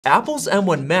Apple's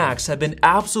M1 Macs have been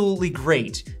absolutely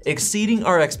great, exceeding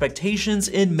our expectations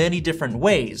in many different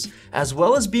ways, as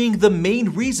well as being the main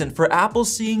reason for Apple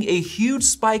seeing a huge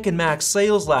spike in Mac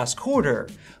sales last quarter.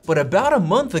 But about a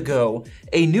month ago,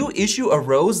 a new issue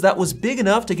arose that was big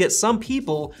enough to get some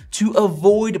people to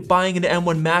avoid buying an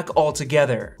M1 Mac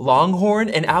altogether. Longhorn,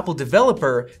 an Apple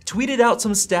developer, tweeted out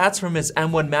some stats from his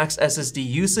M1 Mac's SSD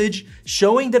usage,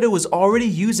 showing that it was already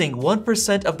using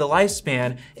 1% of the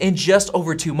lifespan in just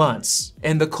over 2 months.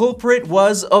 And the culprit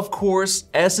was, of course,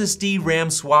 SSD RAM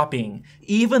swapping,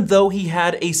 even though he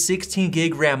had a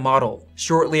 16GB RAM model.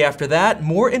 Shortly after that,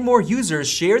 more and more users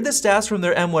shared the stats from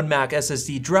their M1 Mac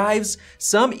SSD drives,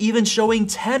 some even showing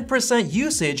 10%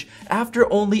 usage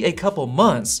after only a couple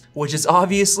months, which is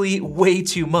obviously way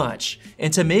too much.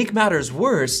 And to make matters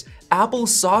worse, Apple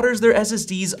solders their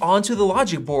SSDs onto the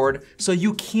logic board so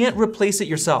you can't replace it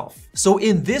yourself. So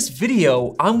in this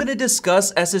video, I'm gonna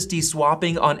discuss SSD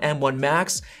swapping on M1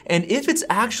 Macs and if it's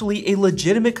actually a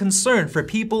legitimate concern for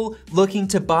people looking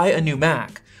to buy a new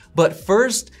Mac. But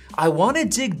first, I want to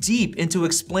dig deep into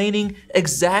explaining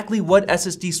exactly what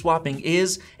SSD swapping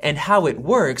is and how it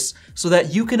works so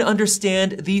that you can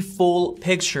understand the full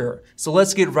picture. So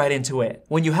let's get right into it.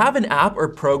 When you have an app or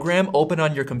program open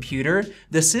on your computer,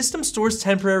 the system stores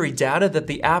temporary data that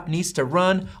the app needs to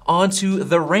run onto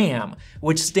the RAM,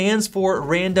 which stands for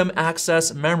Random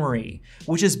Access Memory,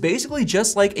 which is basically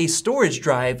just like a storage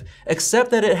drive,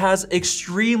 except that it has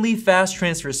extremely fast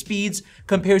transfer speeds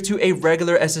compared to a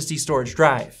regular SSD storage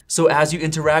drive. So as you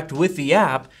interact with the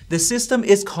app, the system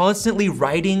is constantly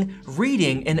writing,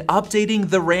 reading, and updating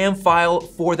the RAM file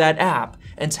for that app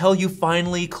until you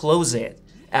finally close it.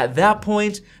 At that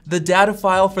point, the data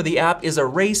file for the app is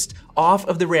erased off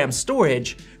of the RAM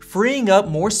storage, freeing up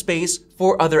more space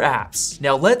for other apps.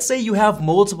 Now let's say you have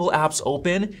multiple apps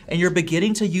open and you're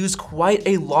beginning to use quite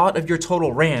a lot of your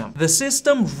total RAM. The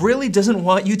system really doesn't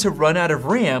want you to run out of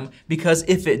RAM because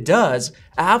if it does,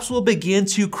 apps will begin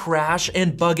to crash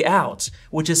and bug out,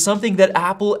 which is something that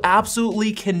Apple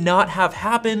absolutely cannot have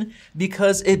happen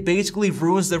because it basically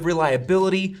ruins the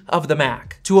reliability of the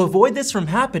Mac. To avoid this from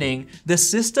happening, the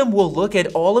system will look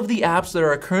at all of the apps that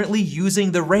are currently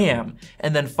using the RAM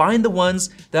and then find the ones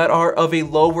that are of a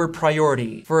lower priority.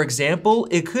 For example,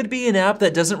 it could be an app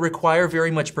that doesn't require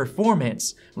very much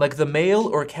performance, like the Mail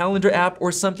or Calendar app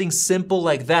or something simple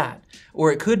like that. Or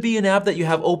it could be an app that you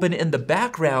have open in the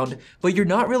background, but you're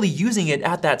not really using it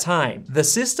at that time. The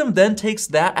system then takes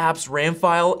that app's RAM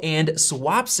file and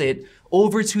swaps it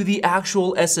over to the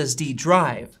actual SSD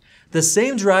drive, the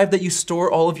same drive that you store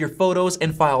all of your photos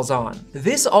and files on.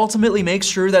 This ultimately makes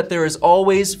sure that there is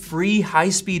always free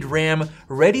high-speed RAM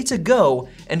ready to go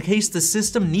in case the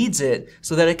system needs it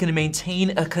so that it can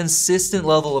maintain a consistent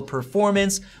level of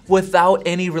performance without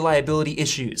any reliability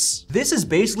issues. This is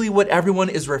basically what everyone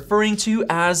is referring to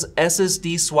as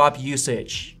SSD swap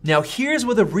usage. Now here's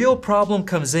where the real problem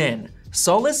comes in.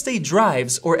 Solid-state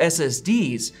drives, or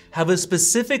SSDs, have a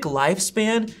specific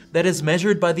lifespan that is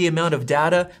measured by the amount of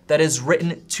data that is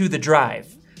written to the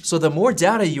drive. So the more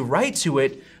data you write to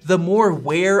it, the more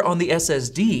wear on the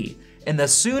SSD, and the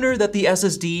sooner that the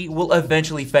SSD will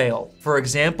eventually fail. For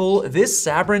example, this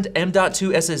Sabrent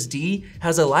M.2 SSD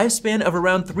has a lifespan of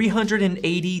around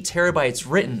 380 terabytes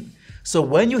written. So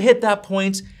when you hit that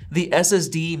point, the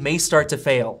SSD may start to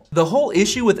fail. The whole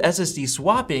issue with SSD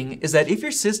swapping is that if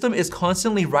your system is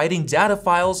constantly writing data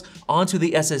files onto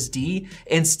the SSD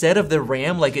instead of the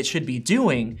RAM like it should be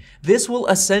doing, this will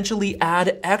essentially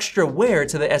add extra wear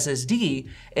to the SSD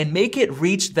and make it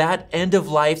reach that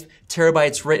end-of-life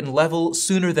terabytes written level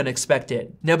sooner than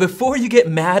expected. Now before you get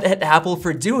mad at Apple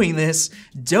for doing this,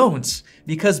 don't,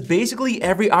 because basically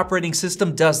every operating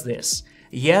system does this.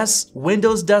 Yes,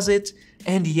 Windows does it,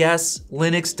 and yes,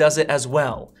 Linux does it as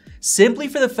well, simply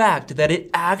for the fact that it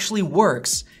actually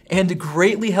works and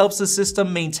greatly helps the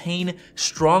system maintain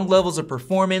strong levels of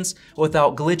performance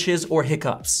without glitches or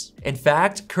hiccups. In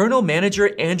fact, kernel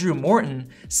manager Andrew Morton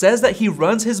says that he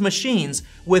runs his machines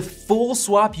with full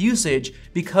swap usage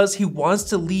because he wants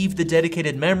to leave the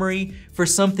dedicated memory for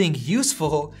something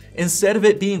useful instead of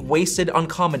it being wasted on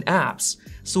common apps.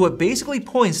 So it basically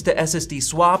points to SSD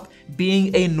swap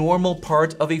being a normal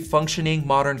part of a functioning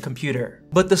modern computer.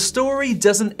 But the story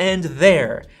doesn't end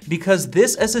there, because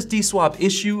this SSD swap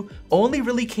issue only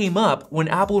really came up when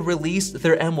Apple released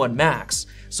their M1 Macs.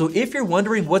 So if you're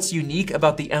wondering what's unique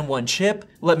about the M1 chip,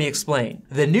 let me explain.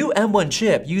 The new M1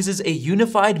 chip uses a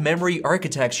unified memory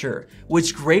architecture,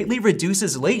 which greatly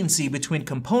reduces latency between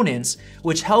components,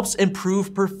 which helps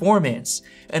improve performance.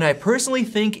 And I personally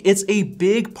think it's a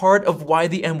big part of why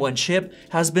the M1 chip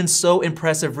has been so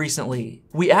impressive recently.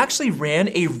 We actually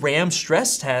ran a RAM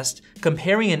stress test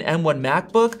comparing an M1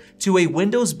 MacBook to a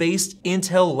Windows-based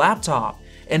Intel laptop,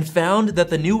 and found that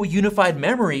the new unified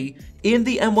memory in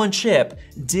the M1 chip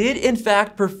did in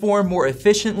fact perform more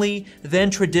efficiently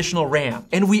than traditional RAM.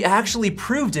 And we actually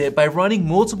proved it by running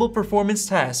multiple performance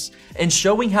tests and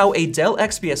showing how a Dell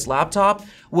XPS laptop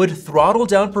would throttle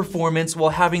down performance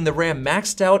while having the RAM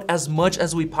maxed out as much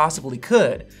as we possibly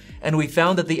could. And we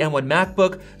found that the M1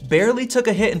 MacBook barely took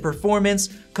a hit in performance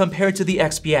compared to the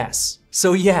XPS.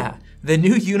 So yeah, the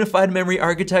new unified memory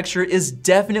architecture is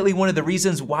definitely one of the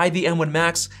reasons why the M1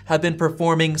 Macs have been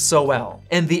performing so well.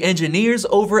 And the engineers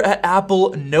over at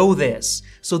Apple know this,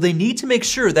 so they need to make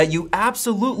sure that you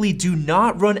absolutely do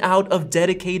not run out of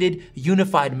dedicated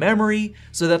unified memory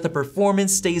so that the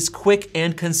performance stays quick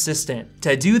and consistent.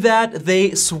 To do that,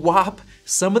 they swap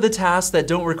some of the tasks that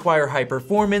don't require high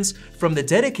performance from the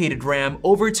dedicated RAM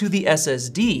over to the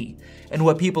SSD. And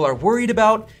what people are worried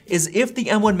about is if the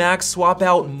M1 Macs swap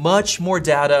out much more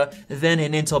data than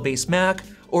an Intel-based Mac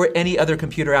or any other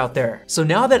computer out there. So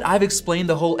now that I've explained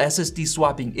the whole SSD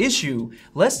swapping issue,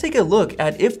 let's take a look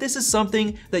at if this is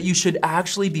something that you should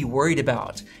actually be worried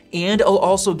about. And I'll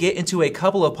also get into a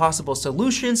couple of possible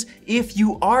solutions if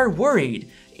you are worried,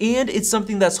 and it's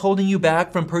something that's holding you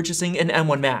back from purchasing an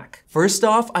M1 Mac. First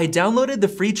off, I downloaded the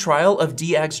free trial of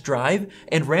DX Drive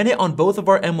and ran it on both of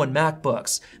our M1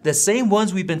 MacBooks, the same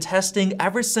ones we've been testing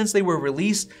ever since they were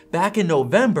released back in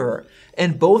November,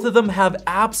 and both of them have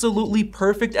absolutely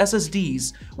perfect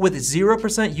SSDs with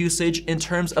 0% usage in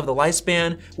terms of the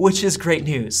lifespan, which is great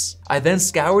news. I then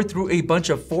scoured through a bunch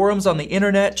of forums on the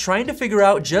internet trying to figure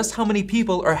out just how many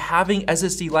people are having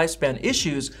SSD lifespan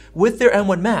issues with their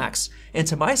M1 Macs, and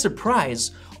to my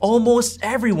surprise, almost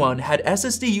everyone had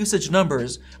SSD usage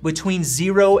numbers between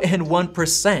 0 and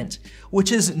 1%,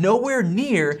 which is nowhere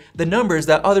near the numbers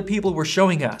that other people were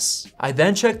showing us. I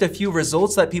then checked a few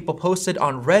results that people posted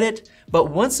on Reddit,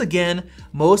 but once again,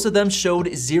 most of them showed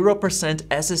 0%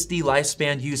 SSD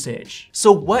lifespan usage.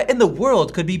 So what in the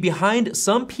world could be behind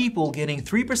some people getting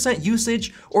 3%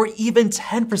 usage or even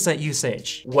 10%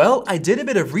 usage? Well, I did a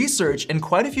bit of research and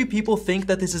quite a few people think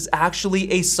that this is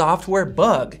actually a software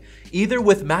bug, either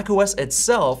with macOS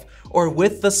itself or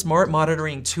with the smart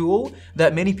monitoring tool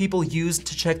that many people use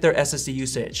to check their SSD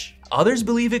usage. Others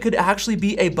believe it could actually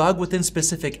be a bug within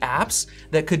specific apps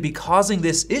that could be causing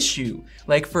this issue.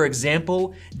 Like for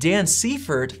example, Dan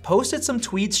Seifert posted some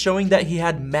tweets showing that he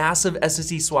had massive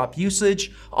SSD swap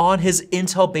usage on his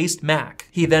Intel-based Mac.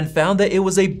 He then found that it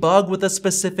was a bug with a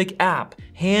specific app,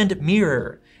 Hand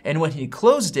Mirror, and when he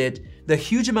closed it, the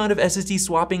huge amount of SSD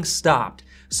swapping stopped.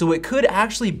 So it could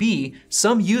actually be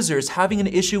some users having an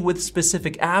issue with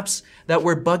specific apps that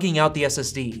were bugging out the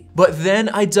SSD. But then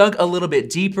I dug a little bit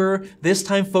deeper, this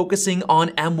time focusing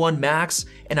on M1 Macs,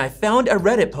 and I found a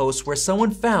Reddit post where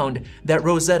someone found that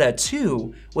Rosetta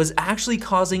 2 was actually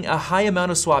causing a high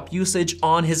amount of swap usage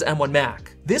on his M1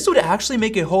 Mac. This would actually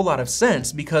make a whole lot of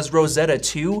sense because Rosetta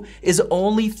 2 is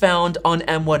only found on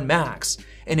M1 Macs,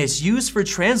 and it's used for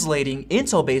translating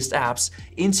Intel-based apps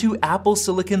into Apple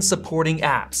Silicon supporting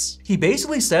apps. He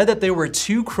basically said that there were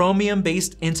two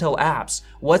Chromium-based Intel apps,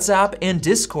 WhatsApp and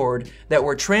Discord, that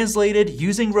were translated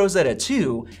using Rosetta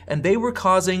 2, and they were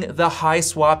causing the high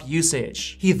swap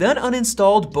usage. He then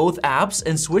uninstalled both apps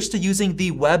and switched to using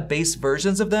the web-based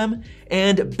versions of them,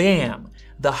 and bam,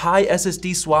 the high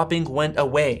SSD swapping went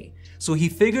away. So he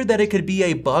figured that it could be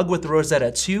a bug with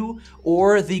Rosetta 2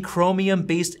 or the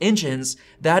Chromium-based engines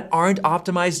that aren't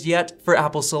optimized yet for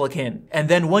Apple Silicon. And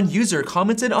then one user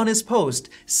commented on his post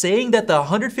saying that the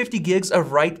 150 gigs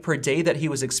of write per day that he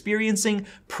was experiencing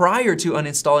prior to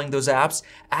uninstalling those apps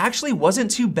actually wasn't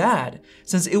too bad,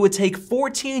 since it would take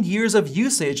 14 years of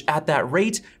usage at that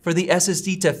rate for the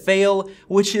SSD to fail,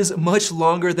 which is much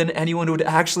longer than anyone would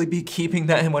actually be keeping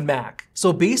that M1 Mac.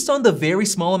 So based on the very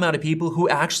small amount of people who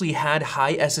actually had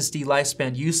high SSD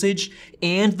lifespan usage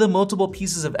and the multiple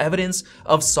pieces of evidence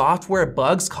of software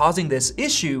bugs causing this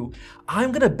issue,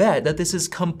 I'm gonna bet that this is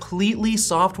completely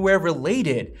software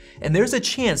related, and there's a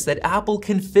chance that Apple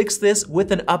can fix this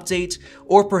with an update,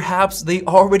 or perhaps they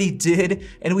already did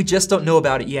and we just don't know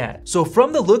about it yet. So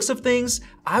from the looks of things,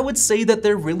 I would say that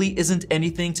there really isn't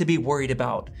anything to be worried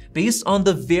about, based on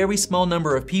the very small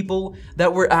number of people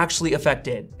that were actually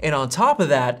affected. And on top of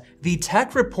that, the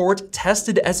tech report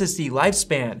tested SSD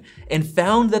lifespan and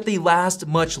found that they last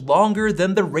much longer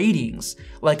than the ratings,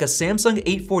 like a Samsung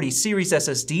 840 series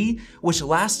SSD, which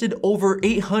lasted over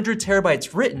 800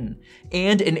 terabytes written,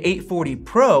 and an 840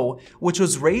 Pro, which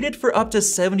was rated for up to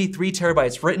 73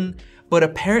 terabytes written, but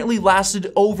apparently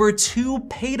lasted over 2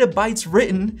 petabytes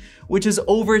written, which is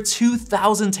over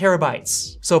 2,000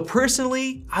 terabytes. So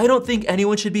personally, I don't think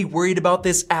anyone should be worried about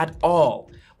this at all.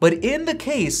 But in the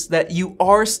case that you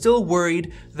are still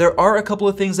worried, there are a couple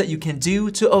of things that you can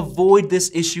do to avoid this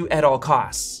issue at all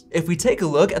costs. If we take a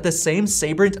look at the same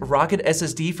Sabrent Rocket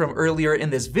SSD from earlier in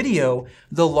this video,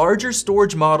 the larger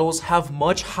storage models have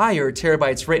much higher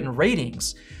terabytes written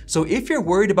ratings. So if you're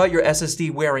worried about your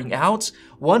SSD wearing out,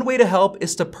 one way to help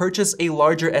is to purchase a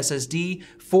larger SSD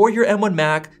for your M1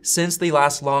 Mac since they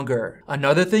last longer.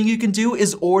 Another thing you can do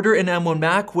is order an M1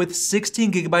 Mac with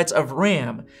 16 gigabytes of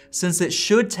RAM, since it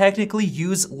should technically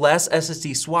use less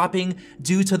SSD swapping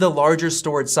due to the larger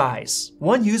storage size.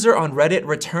 One user on Reddit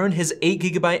returned his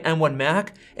 8GB M1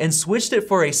 Mac and switched it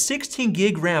for a 16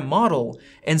 gig RAM model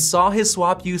and saw his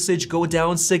swap usage go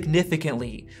down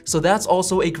significantly, so that's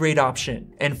also a great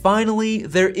option. And finally,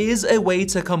 there is a way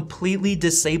to completely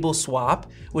disable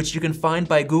swap, which you can find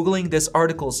by Googling this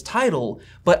article's title,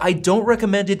 but I don't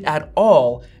recommend it at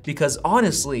all because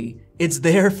honestly, it's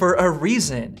there for a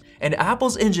reason, and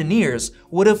Apple's engineers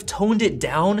would have toned it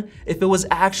down if it was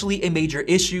actually a major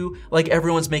issue like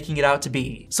everyone's making it out to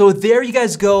be. So there you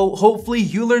guys go. Hopefully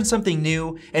you learned something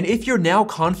new, and if you're now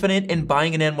confident in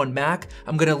buying an M1 Mac,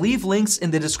 I'm gonna leave links in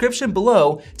the description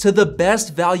below to the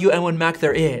best value M1 Mac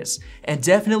there is, and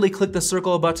definitely click the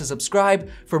circle above to subscribe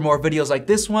for more videos like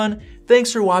this one.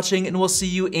 Thanks for watching, and we'll see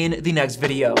you in the next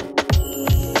video.